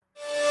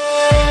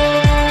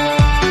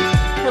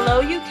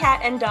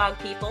and dog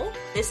people.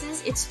 This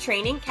is It's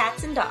Training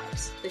Cats and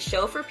Dogs, the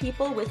show for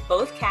people with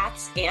both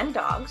cats and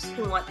dogs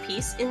who want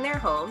peace in their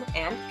home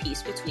and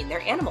peace between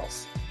their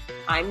animals.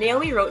 I'm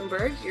Naomi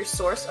Rotenberg, your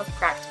source of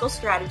practical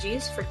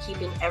strategies for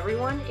keeping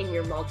everyone in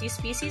your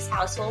multi-species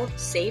household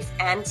safe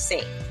and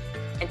sane.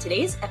 And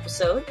today's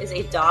episode is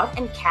a dog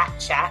and cat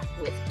chat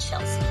with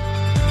Chelsea.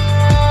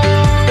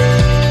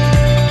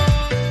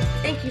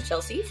 Thank you,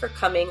 Chelsea, for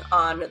coming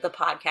on the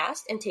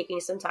podcast and taking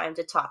some time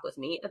to talk with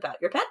me about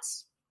your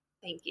pets.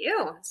 Thank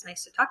you. It's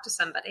nice to talk to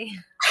somebody.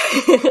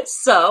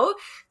 So,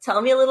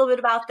 tell me a little bit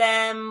about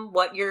them,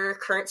 what your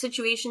current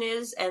situation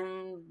is,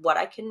 and what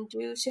I can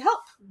do to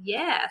help.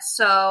 Yeah,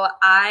 so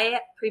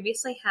I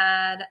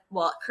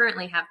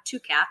currently have two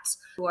cats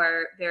who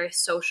are very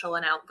social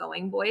and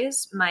outgoing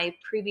boys. My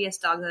previous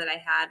dog that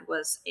I had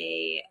was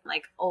a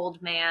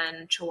old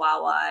man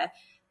Chihuahua.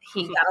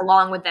 He got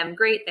along with them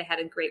great. They had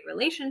a great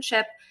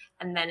relationship.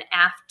 And then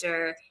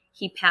after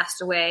he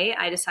passed away,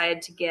 I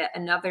decided to get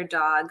another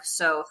dog.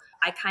 So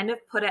I kind of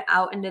put it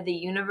out into the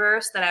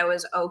universe that I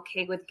was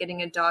okay with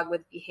getting a dog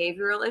with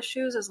behavioral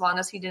issues as long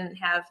as he didn't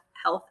have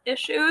health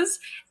issues.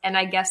 And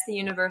I guess the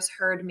universe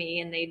heard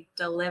me and they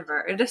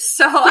delivered.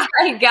 So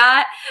I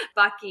got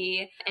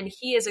Bucky, and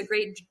he is a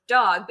great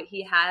dog, but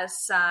he has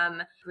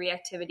some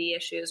reactivity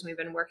issues. We've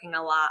been working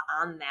a lot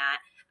on that.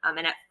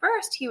 And at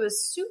first he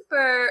was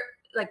super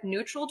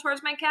neutral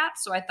towards my cat.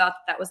 So I thought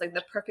that was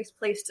the perfect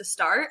place to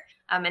start.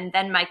 And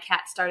then my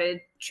cat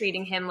started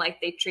treating him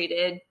like they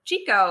treated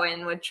Chico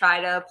and would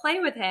try to play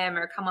with him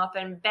or come up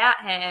and bat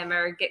him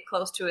or get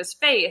close to his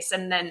face.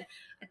 And then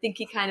I think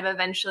he kind of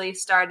eventually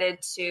started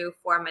to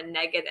form a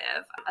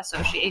negative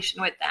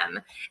association with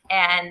them.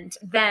 And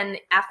then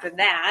after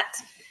that,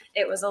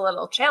 it was a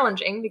little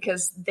challenging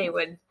because they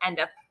would end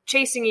up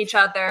chasing each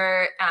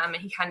other, and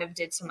he kind of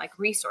did some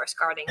resource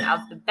guarding of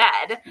the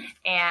bed.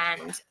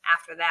 And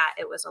after that,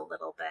 it was a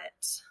little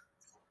bit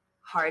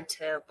hard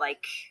to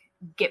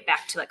get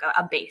back to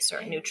a base or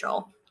a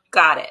neutral.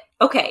 Got it.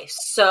 Okay,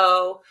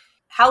 so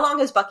how long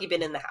has Bucky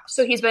been in the house?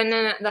 So he's been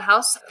in the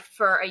house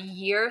for a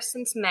year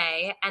since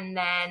May, and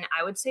then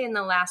I would say in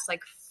the last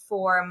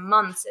 4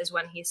 months is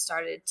when he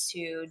started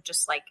to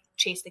just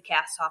chase the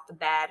cats off the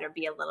bed or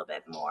be a little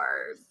bit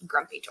more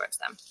grumpy towards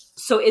them.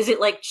 So is it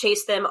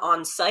chase them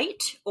on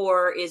site,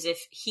 or is if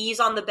he's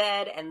on the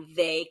bed and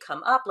they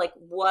come up?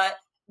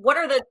 What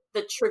are the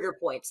trigger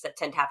points that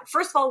tend to happen?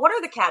 First of all, what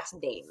are the cats'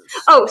 names?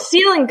 Oh,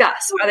 Seal and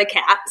Gus are the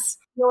cats.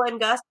 Seal and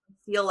Gus.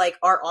 Seal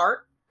our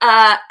art.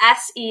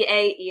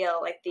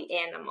 Seael, the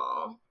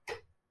animal.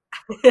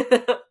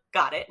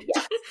 Got it.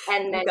 Yes.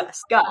 And then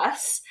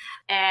Gus.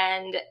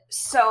 And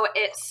so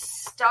it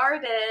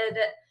started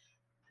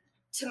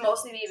to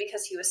mostly be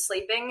because he was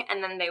sleeping,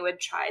 and then they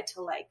would try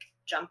to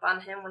jump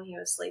on him when he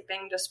was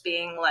sleeping, just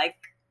being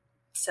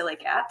silly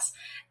cats,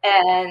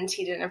 and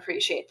he didn't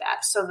appreciate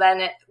that. So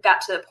then it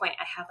got to the point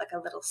I have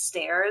a little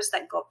stairs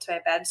that go up to my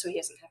bed so he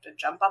doesn't have to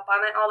jump up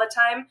on it all the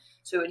time.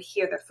 So he would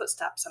hear their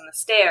footsteps on the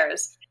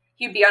stairs.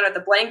 He'd be under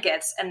the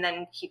blankets, and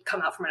then he'd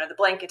come out from under the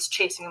blankets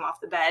chasing him off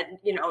the bed,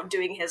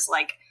 doing his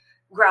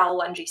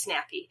growl, lungy,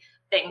 snappy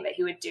thing that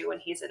he would do when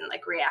he's in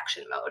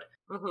reaction mode.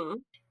 Mm-hmm.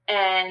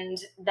 And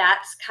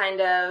that's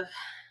kind of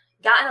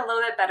gotten a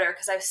little bit better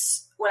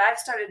because what I've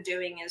started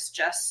doing is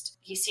just,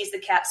 he sees the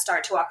cat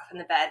start to walk up in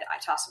the bed, I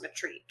toss him a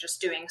treat,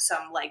 just doing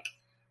some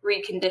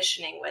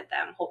reconditioning with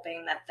them,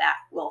 hoping that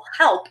will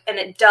help. And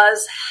it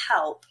does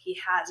help. He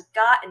has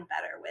gotten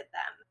better with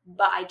them,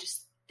 but I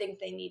just think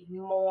they need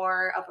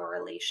more of a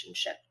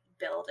relationship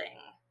building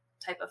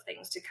type of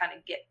things to kind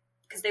of get,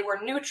 because they were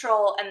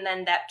neutral, and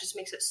then that just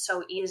makes it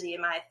so easy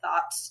in my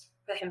thoughts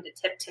for him to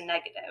tip to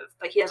negative,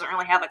 but he doesn't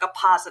really have a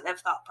positive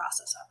thought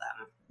process of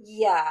them.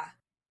 Yeah.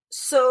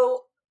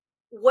 So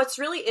what's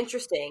really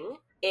interesting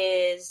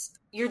is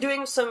you're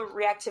doing some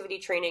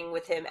reactivity training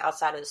with him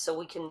outside of this, so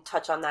we can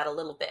touch on that a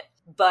little bit.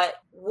 But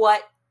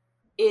what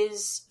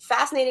is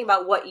fascinating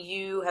about what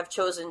you have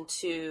chosen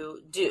to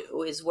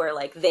do is where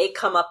they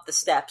come up the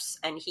steps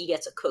and he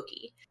gets a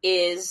cookie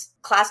is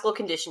classical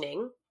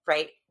conditioning,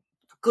 right?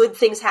 Good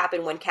things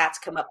happen when cats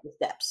come up the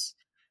steps.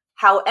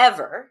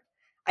 However,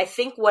 I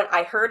think what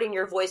I heard in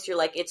your voice, you're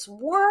it's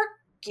working.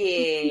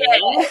 Yeah,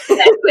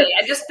 exactly.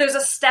 There's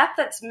a step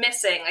that's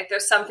missing.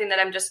 There's something that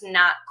I'm just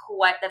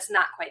that's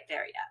not quite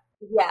there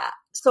yet. Yeah.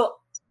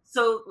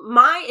 So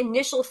my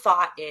initial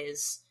thought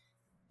is,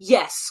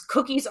 yes,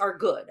 cookies are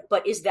good,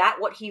 but is that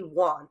what he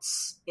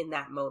wants in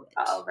that moment?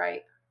 Oh,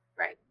 right.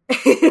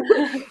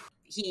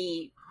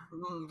 He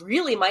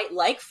really might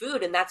like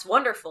food, and that's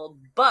wonderful,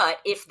 but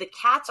if the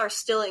cats are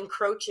still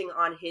encroaching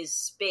on his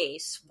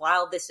space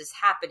while this is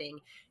happening,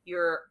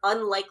 you're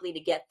unlikely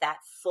to get that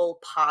full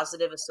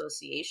positive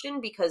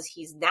association because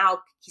he's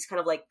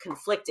kind of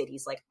conflicted.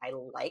 He's I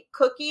like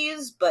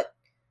cookies, but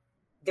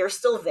they're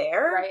still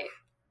there. Right.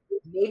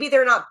 Maybe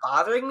they're not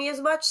bothering me as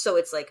much, so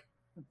it's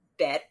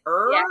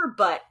better, yeah.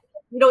 But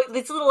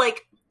it's a little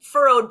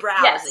furrowed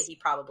brows yes. that he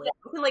probably,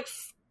 you can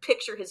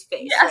picture his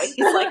face, yes. right? He's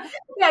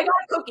yeah, I got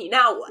a cookie,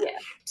 now what? Yeah.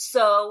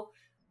 So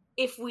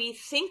if we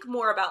think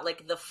more about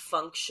like the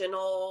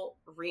functional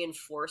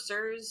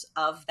reinforcers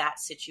of that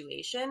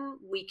situation,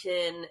 we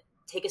can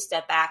take a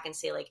step back and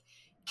say, like,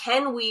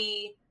 can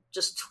we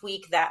just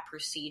tweak that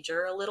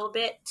procedure a little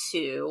bit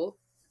to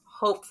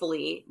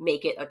hopefully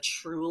make it a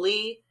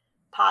truly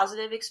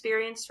positive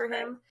experience for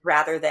him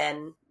rather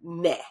than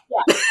meh?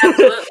 Yeah,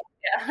 absolutely.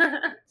 Yeah.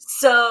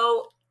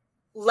 So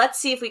let's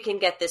see if we can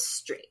get this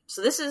straight.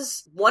 So this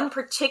is one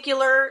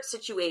particular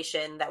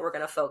situation that we're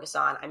going to focus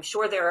on. I'm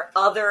sure there are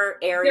other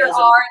areas.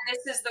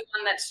 This is the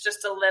one that's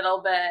just a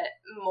little bit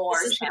more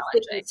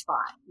challenging. Sticky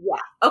spot.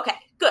 Yeah. Okay.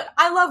 Good.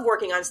 I love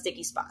working on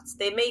sticky spots.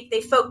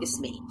 They focus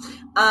me.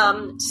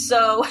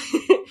 So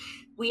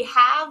we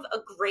have a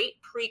great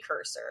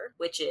precursor,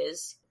 which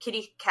is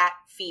kitty cat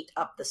feet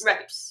up the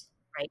steps.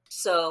 Right.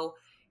 So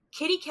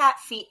kitty cat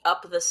feet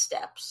up the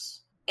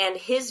steps, and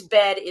his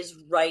bed is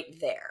right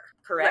there.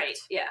 Correct? Right,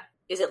 yeah.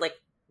 Is it like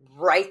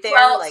right there?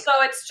 Well, like, so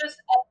it's just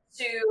up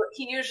to,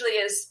 he usually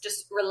is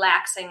just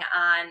relaxing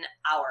on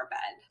our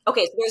bed.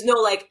 Okay, so there's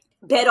no like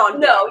bed on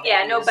bed. No,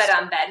 yeah, no bed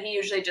on bed. He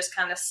usually just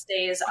kind of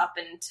stays up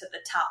into the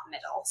top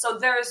middle. So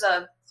there's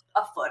a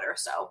foot or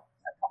so,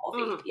 a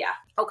couple feet, yeah.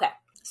 Okay,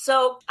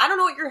 so I don't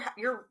know what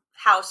your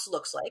house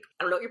looks like.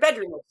 I don't know what your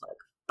bedroom looks like.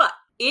 But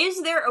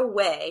is there a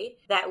way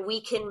that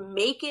we can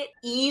make it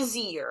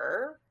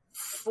easier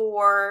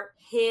for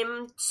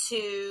him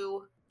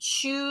to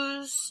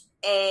choose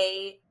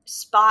a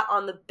spot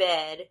on the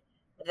bed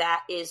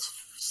that is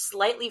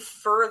slightly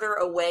further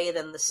away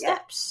than the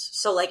steps?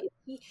 So like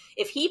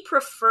if he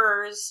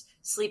prefers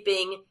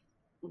sleeping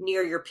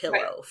near your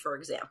pillow, for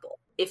example,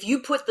 if you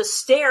put the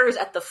stairs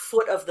at the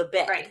foot of the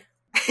bed,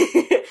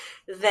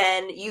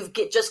 then you've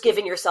just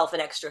given yourself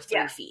an extra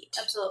 3 feet.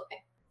 Absolutely.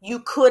 You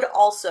could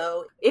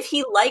also, if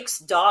he likes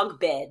dog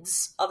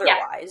beds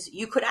otherwise,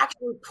 you could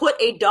actually put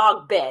a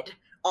dog bed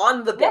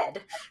on the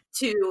bed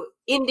to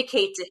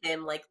indicate to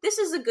him, like, this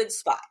is a good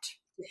spot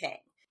to hang.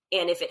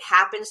 And if it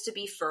happens to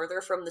be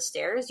further from the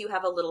stairs, you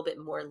have a little bit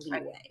more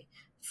leeway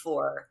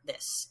for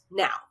this.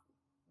 Now,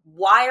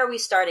 why are we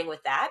starting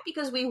with that?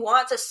 Because we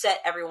want to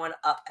set everyone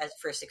up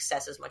for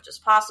success as much as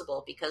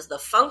possible, because the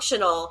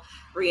functional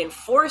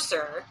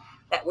reinforcer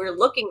that we're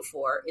looking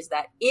for is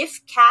that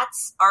if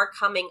cats are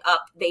coming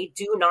up, they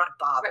do not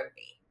bother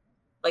me.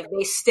 Like,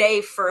 they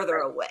stay further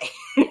away.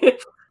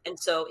 And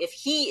so if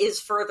he is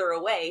further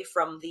away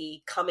from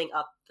the coming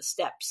up the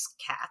steps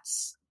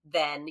cats,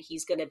 then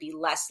he's going to be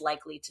less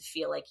likely to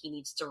feel like he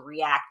needs to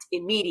react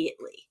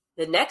immediately.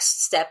 The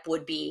next step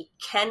would be,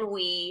 can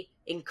we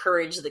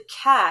encourage the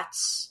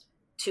cats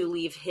to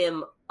leave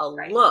him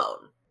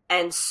alone?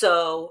 And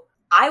so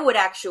I would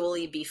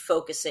actually be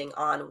focusing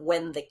on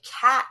when the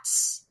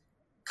cats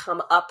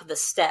come up the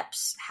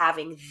steps,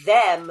 having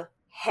them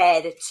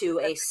head to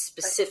a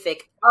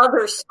specific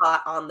other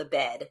spot on the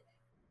bed,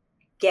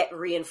 get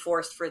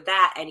reinforced for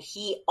that, and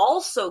he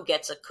also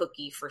gets a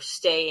cookie for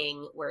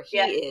staying where he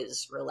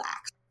is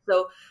relaxed.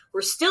 So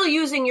we're still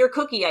using your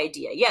cookie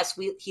idea. Yes,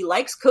 he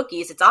likes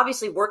cookies. It's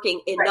obviously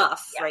working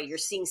enough, right? You're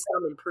seeing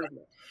some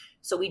improvement.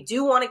 So we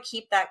do want to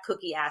keep that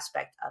cookie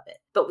aspect of it.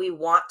 But we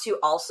want to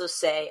also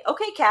say,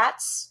 okay,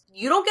 cats,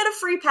 you don't get a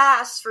free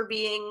pass for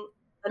being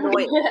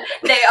annoying.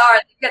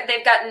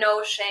 They've got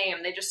no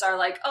shame. They just are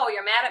like, oh,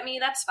 you're mad at me?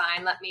 That's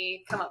fine. Let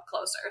me come up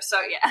closer. So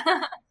yeah.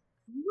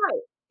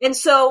 Right. And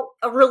so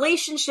a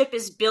relationship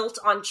is built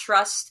on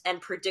trust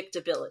and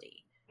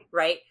predictability,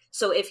 right?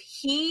 So if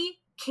he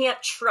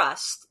can't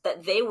trust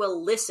that they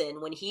will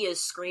listen when he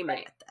is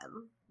screaming at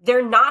them,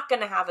 they're not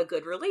going to have a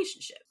good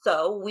relationship.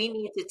 So we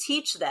need to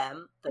teach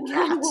them, the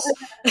cats,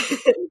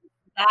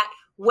 that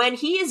when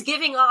he is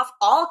giving off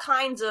all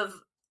kinds of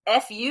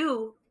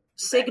FU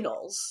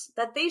signals,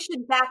 that they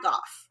should back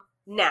off.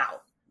 Now,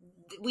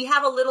 we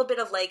have a little bit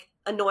of like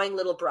annoying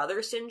little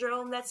brother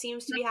syndrome that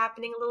seems to be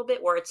happening a little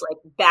bit, where it's like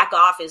back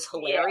off is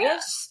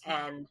hilarious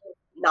and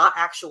not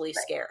actually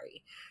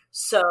scary.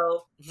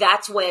 So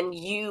that's when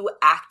you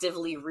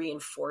actively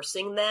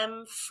reinforcing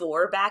them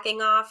for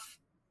backing off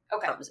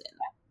comes in.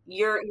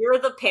 You're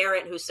the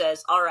parent who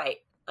says, all right,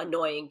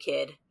 annoying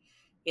kid,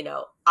 you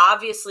know,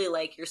 obviously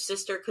like your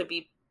sister could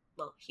be,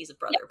 well, he's a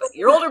brother, but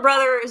your older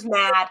brother is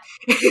mad,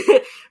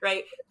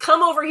 right?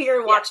 Come over here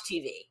and watch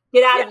TV.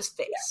 Get out of his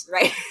face,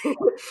 right?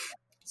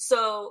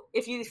 So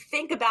if you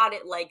think about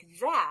it like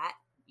that,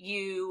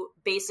 you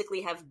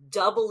basically have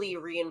doubly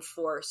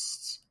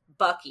reinforced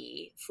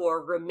Bucky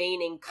for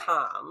remaining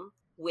calm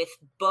with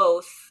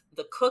both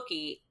the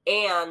cookie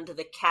and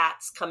the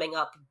cats coming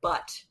up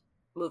but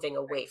moving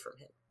away from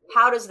him.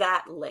 How does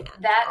that land?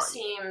 That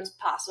seems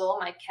possible.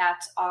 My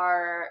cats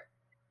are,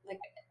 like,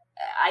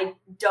 I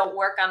don't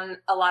work on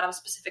a lot of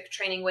specific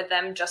training with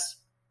them just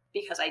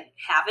because I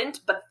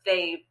haven't, but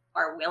they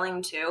are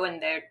willing to,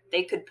 and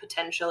they could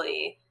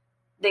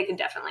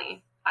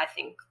definitely, I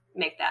think,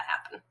 make that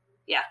happen.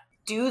 Yeah.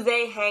 Do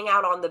they hang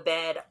out on the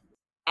bed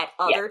at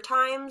other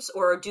times,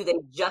 or do they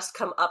just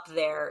come up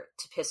there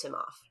to piss him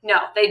off? No,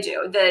 they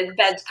do. The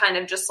bed's kind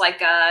of just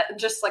like a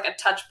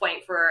touch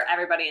point for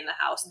everybody in the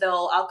house.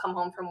 I'll come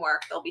home from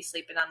work, they'll be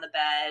sleeping on the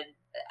bed.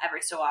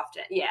 every so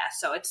often. Yeah,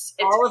 so it's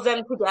all of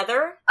them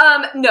together?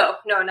 No,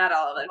 not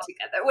all of them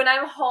together. When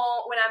I'm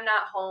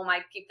not home, I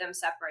keep them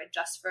separate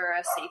just for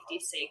a safety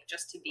sake,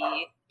 just to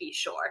be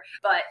sure.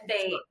 But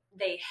they've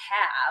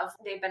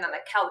been on the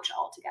couch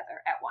all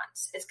together at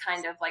once. It's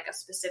kind of like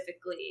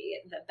specifically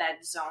the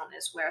bed zone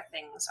is where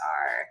things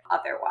are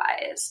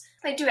otherwise.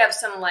 They do have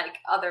some like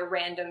other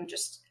random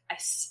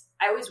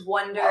I always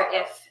wonder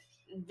if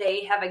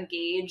they have a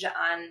gauge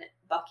on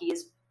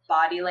Bucky's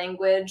body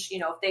language. You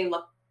know,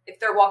 if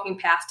they're walking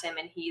past him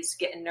and he's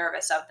getting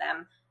nervous of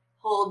them,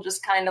 he'll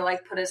just kind of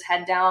like put his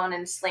head down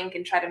and slink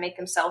and try to make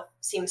himself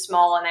seem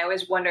small. And I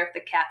always wonder if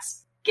the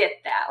cats get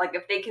that, like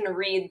if they can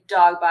read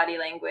dog body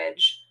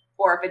language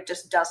or if it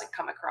just doesn't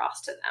come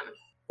across to them.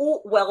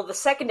 Oh, well, the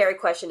secondary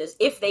question is,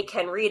 if they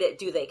can read it,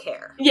 do they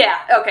care? Yeah.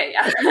 Okay.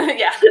 Yeah.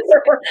 Yeah.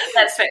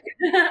 That's fair.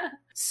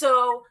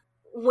 So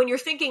when you're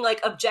thinking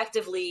like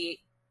objectively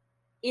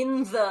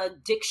in the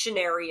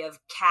dictionary of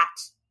cat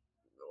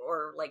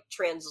or like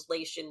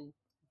translation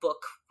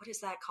book, what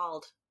is that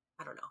called?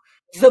 I don't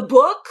know. The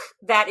book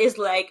that is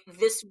like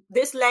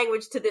this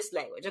language to this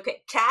language.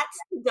 Okay, cat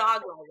to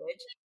dog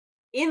language.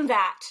 In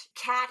that,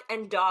 cat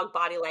and dog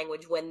body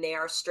language when they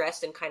are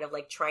stressed and kind of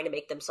like trying to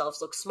make themselves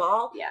look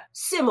small,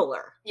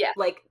 similar. Yeah.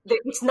 Like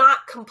it's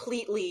not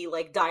completely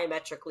like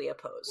diametrically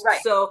opposed.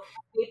 Right. So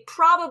they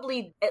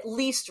probably at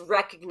least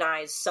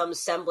recognize some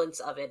semblance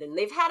of it. And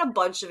they've had a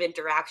bunch of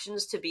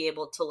interactions to be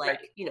able to like,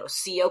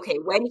 see, okay,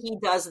 when he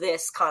does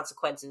this,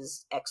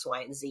 consequences X,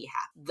 Y, and Z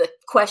happen. The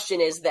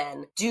question is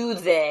then, do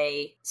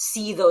they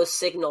see those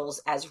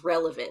signals as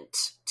relevant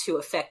to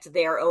affect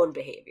their own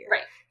behavior?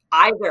 Right.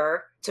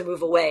 Either to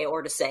move away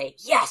or to say,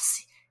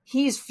 yes,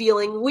 he's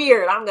feeling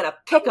weird, I'm going to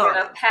pick on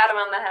him. Pat him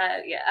on the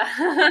head,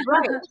 yeah.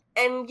 Right.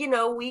 And,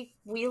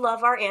 we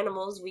love our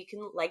animals. We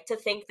can like to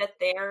think that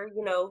they're,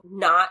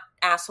 not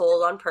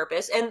assholes on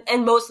purpose.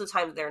 And most of the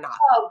time they're not.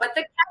 Oh, but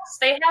the cats,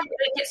 they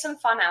get some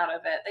fun out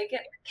of it.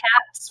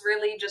 Cats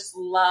really just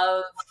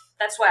love,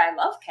 that's why I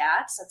love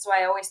cats. That's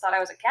why I always thought I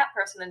was a cat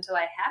person until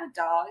I had a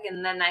dog.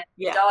 And then I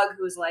had a dog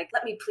who's like,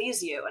 let me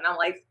please you. And I'm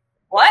like,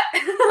 what?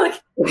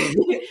 Like,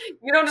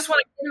 you don't just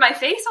want to get in my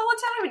face all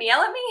the time and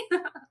yell at me?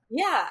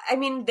 Yeah, I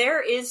mean,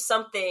 there is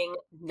something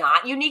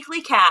not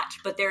uniquely cat,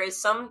 but there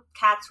is some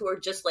cats who are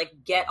just like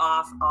get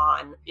off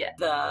on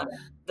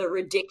the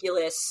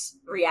ridiculous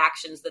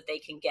reactions that they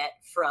can get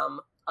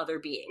from other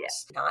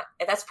beings.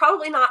 That's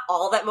probably not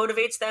all that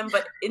motivates them,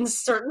 but in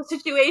certain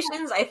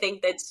situations, I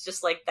think that's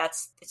just like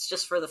it's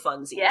just for the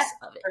funsies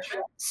of it. For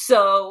sure.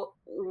 So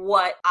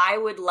what I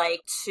would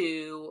like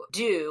to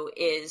do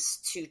is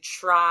to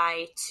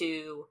try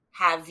to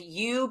have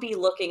you be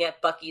looking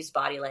at Bucky's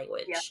body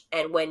language. Yeah.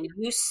 And when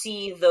you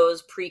see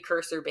those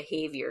precursor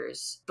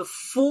behaviors,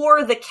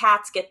 before the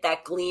cats get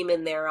that gleam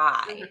in their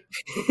eye,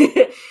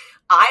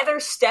 either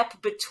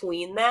step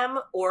between them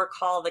or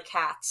call the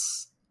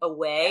cats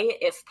away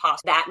if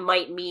possible. That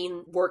might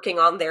mean working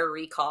on their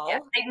recall. Yeah,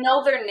 they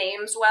know their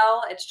names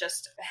well. It's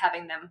just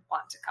having them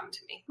want to come to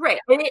me. Right.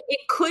 And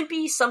it could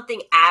be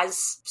something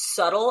as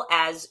subtle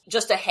as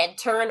just a head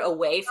turn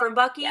away from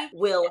Bucky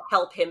will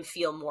help him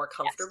feel more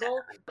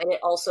comfortable. Yes, and it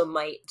also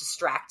might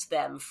distract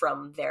them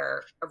from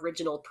their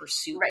original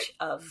pursuit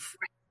of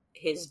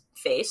his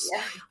face.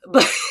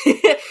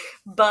 Yeah.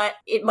 But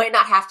it might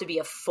not have to be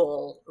a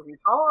full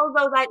recall,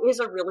 although that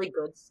is a really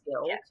good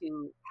skill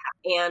to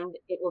have, and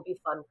it will be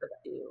fun for them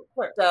to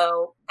learn.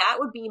 So that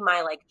would be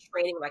my like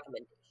training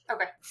recommendation.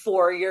 Okay.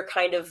 For your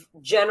kind of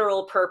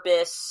general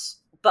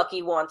purpose,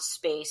 Bucky wants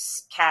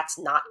space, cat's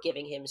not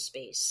giving him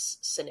space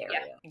scenario.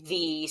 Yeah.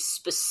 The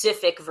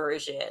specific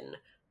version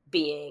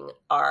being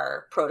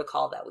our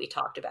protocol that we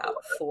talked about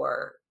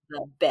for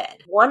the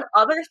bed. One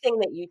other thing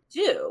that you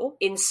do,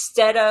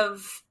 instead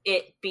of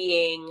it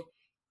being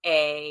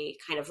a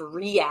kind of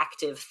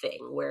reactive thing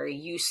where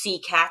you see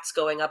cats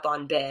going up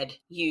on bed,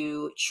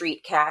 you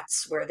treat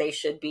cats where they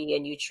should be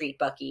and you treat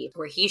Bucky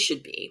where he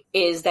should be,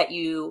 is that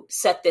you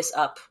set this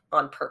up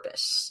on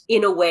purpose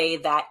in a way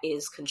that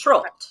is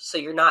controlled. So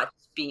you're not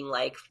being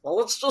like, well,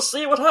 let's just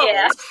see what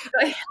happens.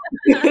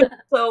 Yeah.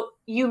 So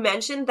you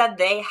mentioned that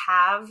they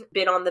have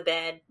been on the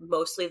bed,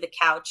 mostly the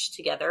couch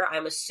together.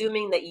 I'm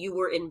assuming that you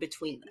were in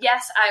between them.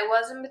 Yes, I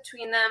was in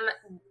between them.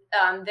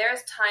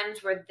 There's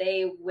times where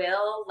they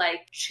will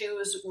like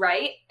choose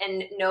right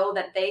and know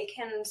that they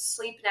can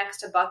sleep next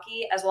to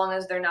Bucky as long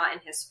as they're not in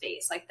his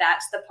face. Like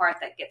that's the part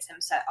that gets him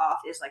set off,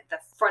 is like the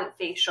front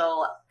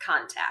facial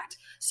contact.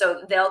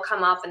 So they'll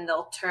come up and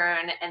they'll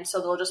turn, and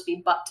so they'll just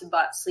be butt to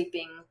butt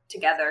sleeping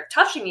together,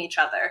 touching each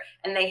other,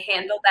 and they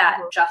handle that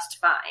just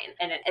fine.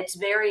 And it's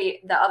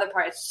the other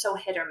part is so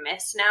hit or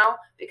miss now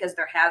because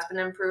there has been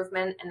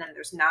improvement and then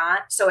there's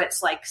not. So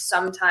it's like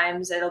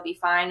sometimes it'll be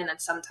fine and then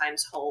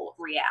sometimes he'll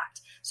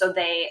react. So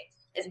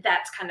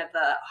that's kind of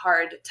the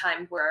hard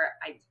time where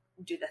I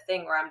do the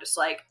thing where I'm just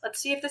like, let's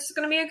see if this is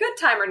going to be a good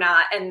time or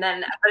not. And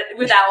then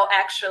without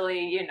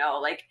actually,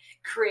 like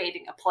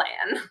creating a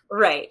plan.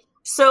 Right.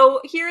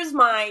 So here's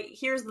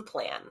the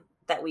plan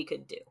that we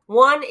could do.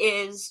 One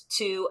is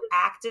to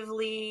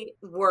actively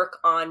work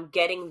on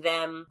getting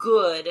them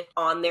good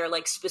on their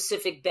like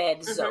specific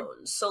bed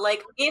zones. So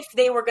like if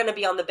they were going to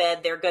be on the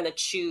bed, they're going to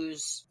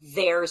choose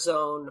their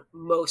zone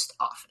most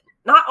often.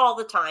 Not all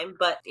the time,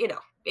 but you know,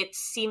 it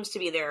seems to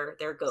be their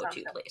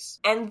go-to place.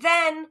 And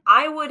then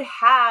I would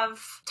have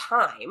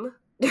time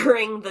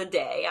during the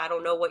day. I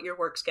don't know what your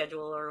work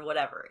schedule or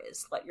whatever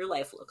is, what your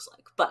life looks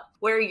like, but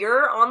where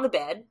you're on the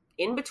bed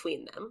in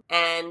between them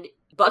and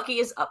Bucky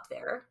is up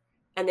there,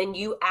 and then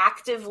you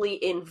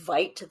actively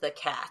invite the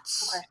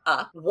cats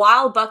up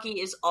while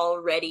Bucky is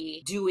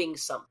already doing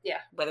something. Yeah.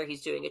 Whether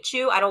he's doing a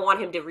chew. I don't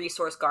want him to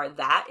resource guard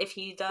that if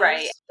he does.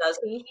 Right. Does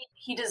he?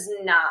 He does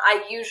not.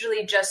 I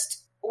usually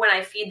just, when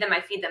I feed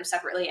them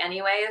separately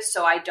anyway,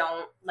 so I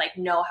don't like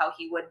know how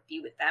he would be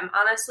with them,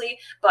 honestly.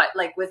 But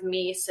like with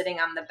me sitting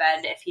on the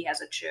bed, if he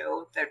has a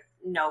chew, there's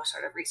no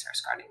sort of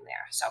resource guarding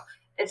there. So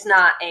it's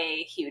not a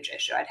huge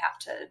issue. I'd have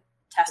to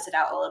test it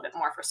out a little bit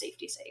more for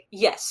safety's sake.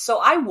 Yes, so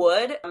I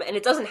would, and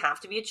it doesn't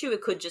have to be a chew.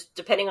 It could just,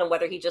 depending on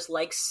whether he just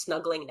likes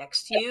snuggling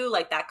next to you,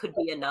 like that could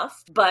be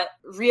enough. But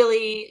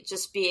really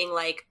just being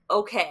like,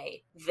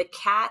 okay, the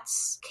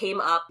cats came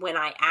up when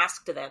I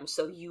asked them,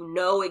 so you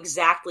know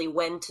exactly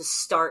when to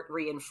start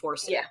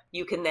reinforcing. Yeah.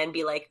 You can then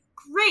be like,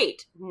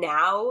 great,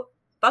 now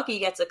Bucky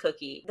gets a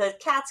cookie. The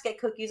cats get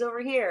cookies over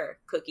here.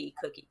 Cookie,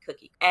 cookie,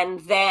 cookie. And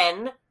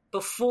then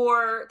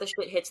before the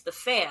shit hits the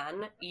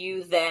fan,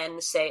 you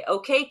then say,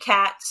 okay,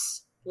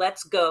 cats,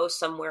 let's go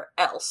somewhere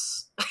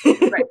else.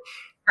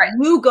 Right.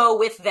 You go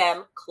with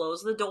them,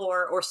 close the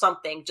door or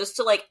something, just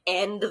to like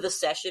end the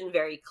session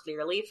very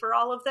clearly for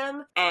all of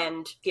them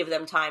and give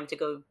them time to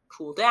go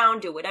cool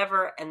down, do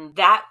whatever. And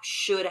that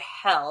should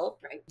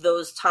help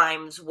those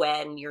times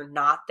when you're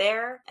not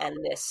there and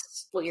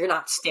you're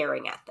not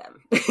staring at them.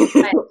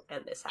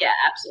 And this happens. Yeah,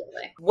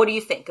 absolutely. What do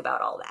you think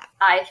about all that?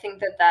 I think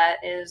that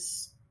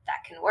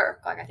can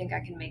work. Like, I think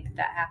I can make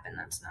that happen.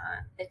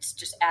 It's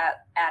just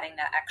adding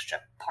that extra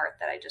part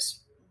that I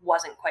just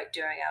wasn't quite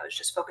doing. I was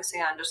just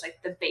focusing on just like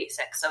the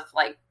basics of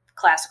like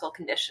classical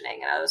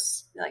conditioning. And I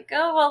was like,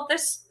 oh, well,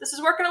 this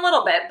is working a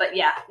little bit, but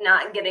yeah,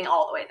 not getting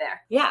all the way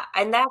there. Yeah.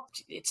 And that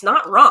it's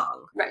not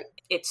wrong. Right.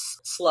 It's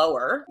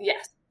slower.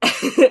 Yes.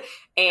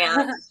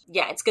 And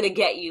yeah, it's going to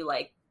get you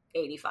like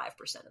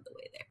 85% of the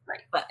way there.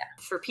 Right. But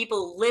for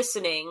people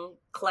listening,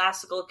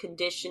 classical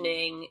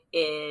conditioning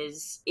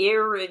is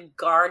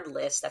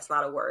irregardless. That's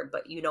not a word,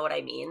 but you know what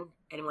I mean.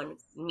 Anyone,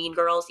 Mean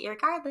Girls,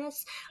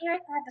 irregardless.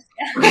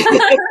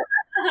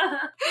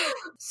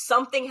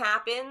 Something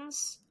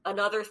happens,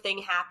 another thing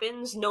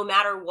happens, no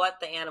matter what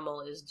the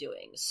animal is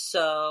doing.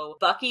 So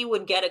Bucky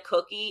would get a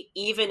cookie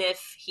even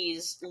if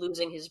he's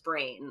losing his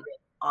brain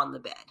on the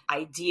bed.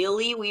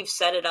 Ideally, we've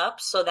set it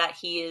up so that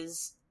he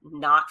is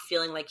not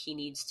feeling like he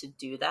needs to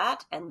do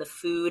that, and the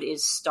food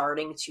is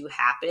starting to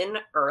happen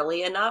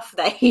early enough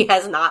that he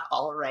has not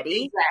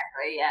already.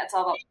 Exactly, yeah, it's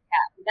all about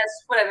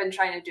that's what I've been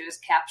trying to do, is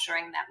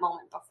capturing that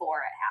moment before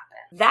it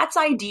happens. That's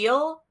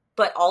ideal,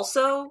 but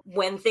also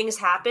when things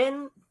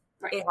happen,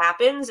 it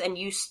happens, and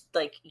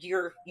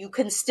you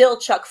can still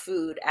chuck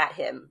food at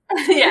him.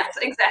 Yes,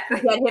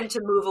 exactly. Get him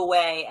to move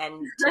away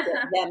and to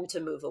get them to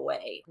move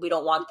away. We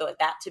don't want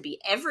that to be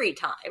every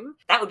time.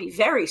 That would be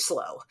very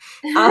slow.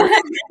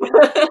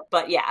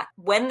 But yeah,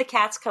 when the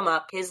cats come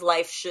up, his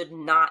life should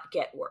not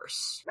get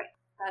worse. Right.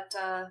 That's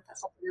a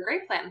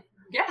great plan.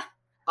 Yeah.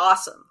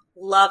 Awesome.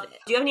 Love it.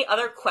 Do you have any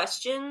other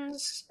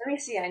questions? Let me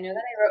see. I know that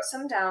I wrote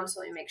some down, so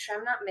let me make sure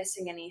I'm not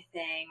missing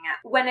anything.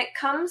 When it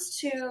comes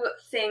to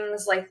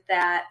things like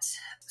that,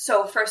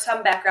 so for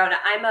some background,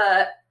 I'm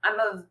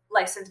a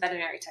licensed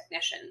veterinary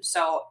technician,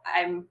 so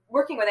I'm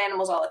working with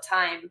animals all the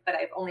time, but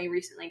I've only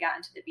recently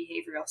gotten to the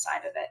behavioral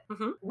side of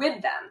it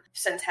with them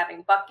since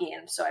having Bucky,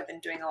 and so I've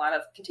been doing a lot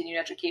of continued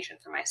education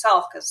for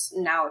myself, because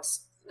now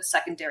it's a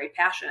secondary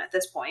passion at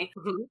this point.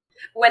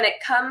 When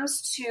it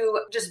comes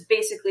to just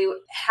basically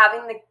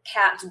having the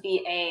cat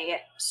be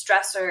a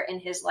stressor in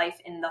his life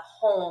in the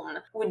home,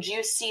 would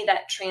you see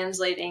that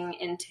translating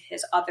into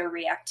his other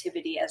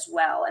reactivity as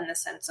well, in the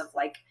sense of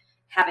like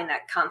having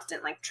that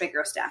constant like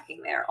trigger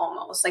stacking there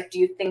almost? Like, do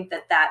you think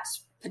that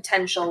that's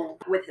potential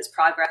with his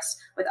progress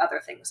with other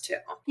things too?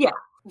 Yeah.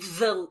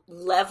 The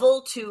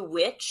level to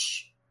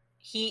which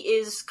he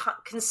is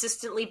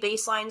consistently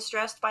baseline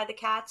stressed by the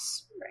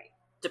cats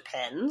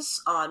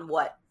depends on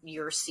what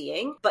you're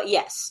seeing. But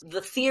yes, the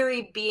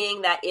theory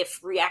being that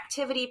if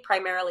reactivity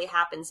primarily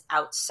happens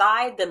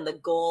outside, then the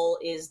goal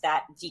is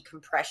that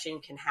decompression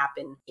can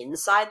happen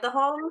inside the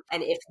home.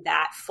 And if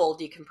that full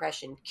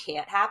decompression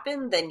can't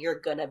happen, then you're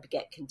gonna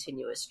get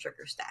continuous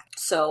trigger stack.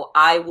 So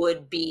I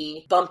would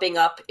be bumping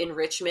up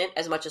enrichment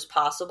as much as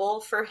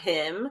possible for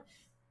him,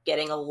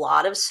 getting a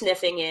lot of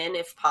sniffing in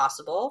if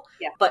possible,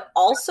 but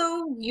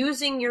also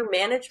using your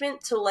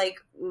management to like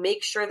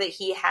make sure that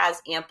he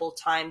has ample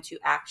time to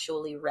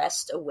actually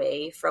rest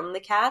away from the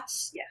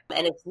cats.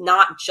 And it's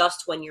not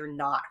just when you're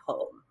not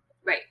home.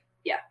 Right.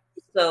 Yeah.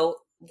 So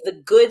the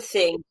good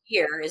thing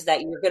here is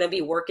that you're going to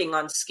be working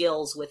on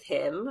skills with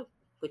him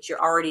which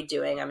you're already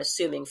doing, I'm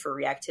assuming for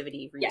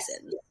reactivity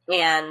reasons. Yes.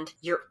 And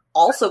you're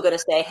also going to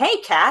say, hey,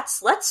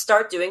 cats, let's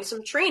start doing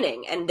some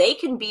training. And they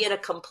can be in a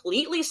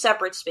completely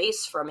separate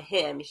space from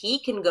him. He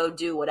can go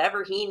do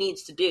whatever he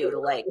needs to do to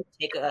like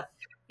take a,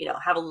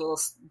 have a little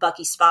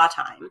Bucky spa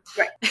time.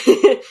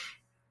 Right.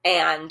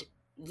 And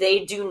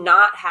they do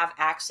not have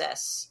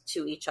access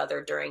to each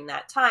other during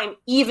that time,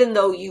 even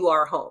though you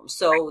are home.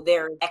 So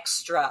there's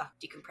extra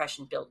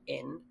decompression built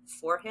in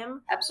for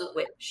him.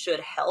 Absolutely. Which should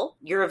help.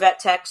 You're a vet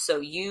tech, so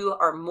you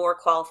are more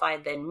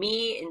qualified than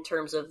me in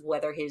terms of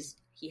whether he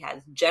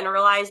has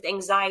generalized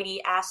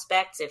anxiety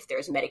aspects, if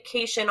there's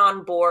medication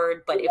on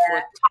board. But if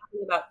we're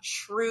talking about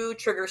true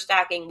trigger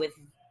stacking with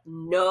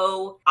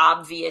no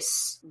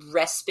obvious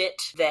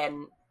respite,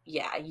 then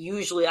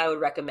usually I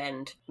would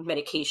recommend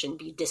medication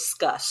be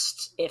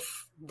discussed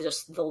if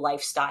just the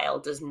lifestyle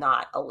does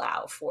not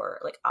allow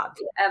for like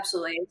obvious.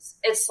 Absolutely.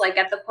 It's like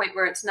at the point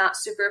where it's not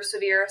super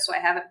severe, so I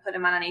haven't put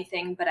him on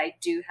anything, but I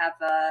do have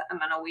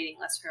I'm on a waiting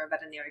list for a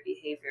veterinary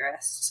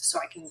behaviorist, so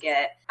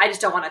I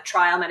just don't want to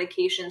trial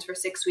medications for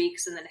 6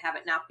 weeks and then have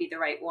it not be the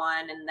right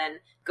one and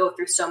then go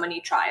through so many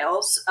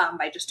trials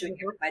by just doing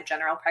it with my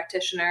general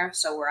practitioner.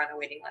 So we're on a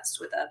waiting list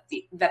with a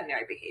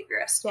veterinary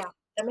behaviorist. Yeah.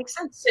 That makes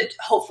sense. To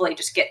hopefully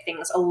just get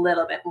things a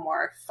little bit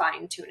more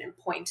fine-tuned and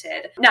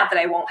pointed. Not that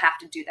I won't have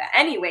to do that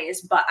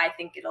anyways, but I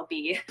think it'll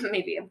be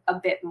maybe a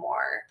bit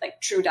more like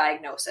true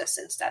diagnosis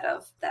instead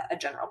of that a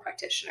general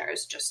practitioner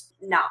is just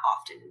not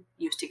often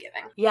used to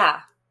giving.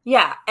 Yeah.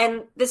 Yeah.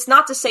 And that's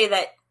not to say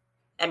that,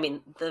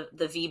 the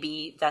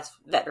VB, that's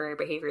veterinary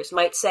behaviorist,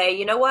 might say,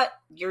 you know what,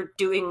 you're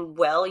doing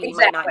well, you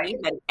might not need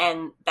that.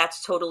 And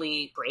that's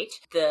totally great.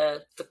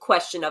 The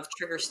question of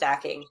trigger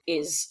stacking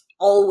is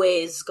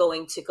always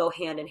going to go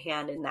hand in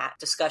hand in that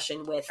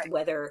discussion with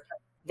whether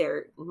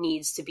there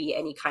needs to be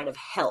any kind of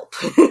help.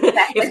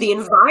 If the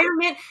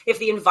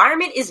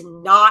environment is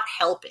not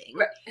helping,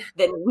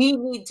 then we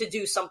need to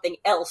do something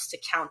else to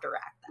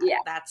counteract that. Yeah,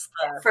 that's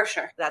for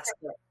sure. That's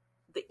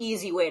the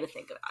easy way to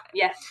think about it.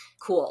 Yeah.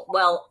 Cool.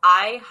 Well,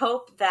 I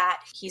hope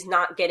that he's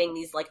not getting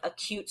these like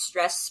acute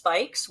stress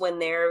spikes when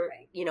they're,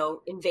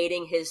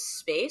 invading his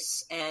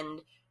space,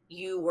 and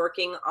you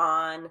working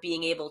on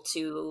being able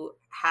to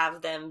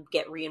have them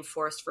get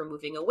reinforced for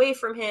moving away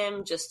from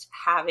him, just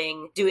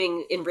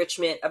doing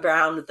enrichment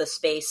around the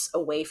space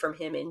away from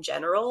him in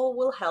general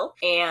will help.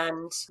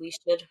 And we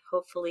should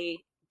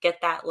hopefully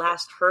get that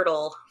last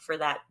hurdle for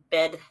that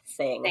bed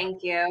thing.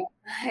 Thank you.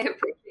 I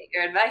appreciate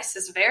your advice.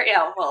 It's very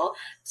helpful.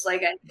 It's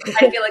like I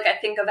feel like I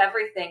think of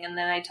everything, and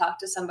then I talk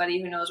to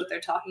somebody who knows what they're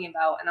talking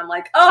about, and I'm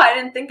like, oh, I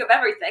didn't think of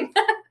everything.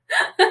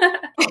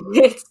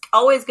 It's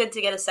always good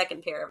to get a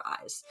second pair of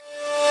eyes.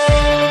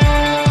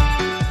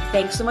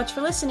 Thanks so much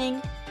for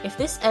listening. If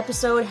this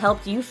episode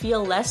helped you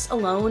feel less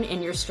alone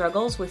in your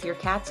struggles with your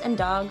cats and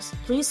dogs,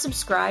 please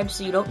subscribe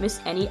so you don't miss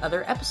any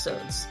other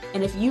episodes.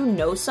 And if you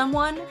know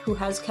someone who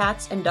has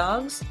cats and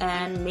dogs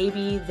and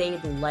maybe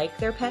they'd like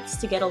their pets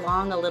to get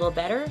along a little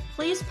better,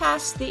 please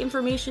pass the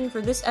information for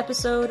this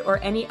episode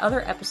or any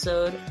other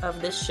episode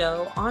of this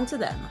show on to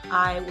them.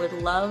 I would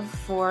love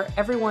for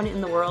everyone in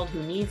the world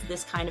who needs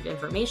this kind of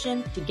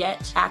information to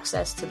get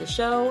access to the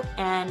show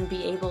and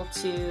be able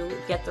to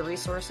get the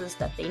resources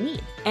that they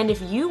need. And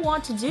if you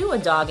want to do a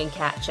dog and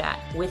cat chat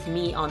with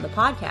me on the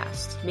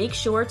podcast, make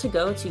sure to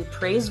go to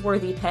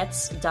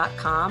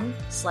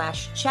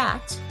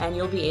praiseworthypets.com/chat and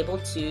you'll be able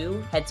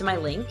to head to my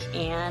link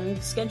and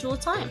schedule a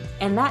time.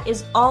 And that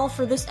is all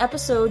for this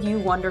episode, you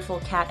wonderful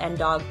cat and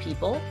dog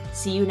people.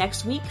 See you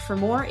next week for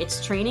more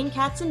It's Training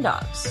Cats and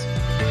Dogs.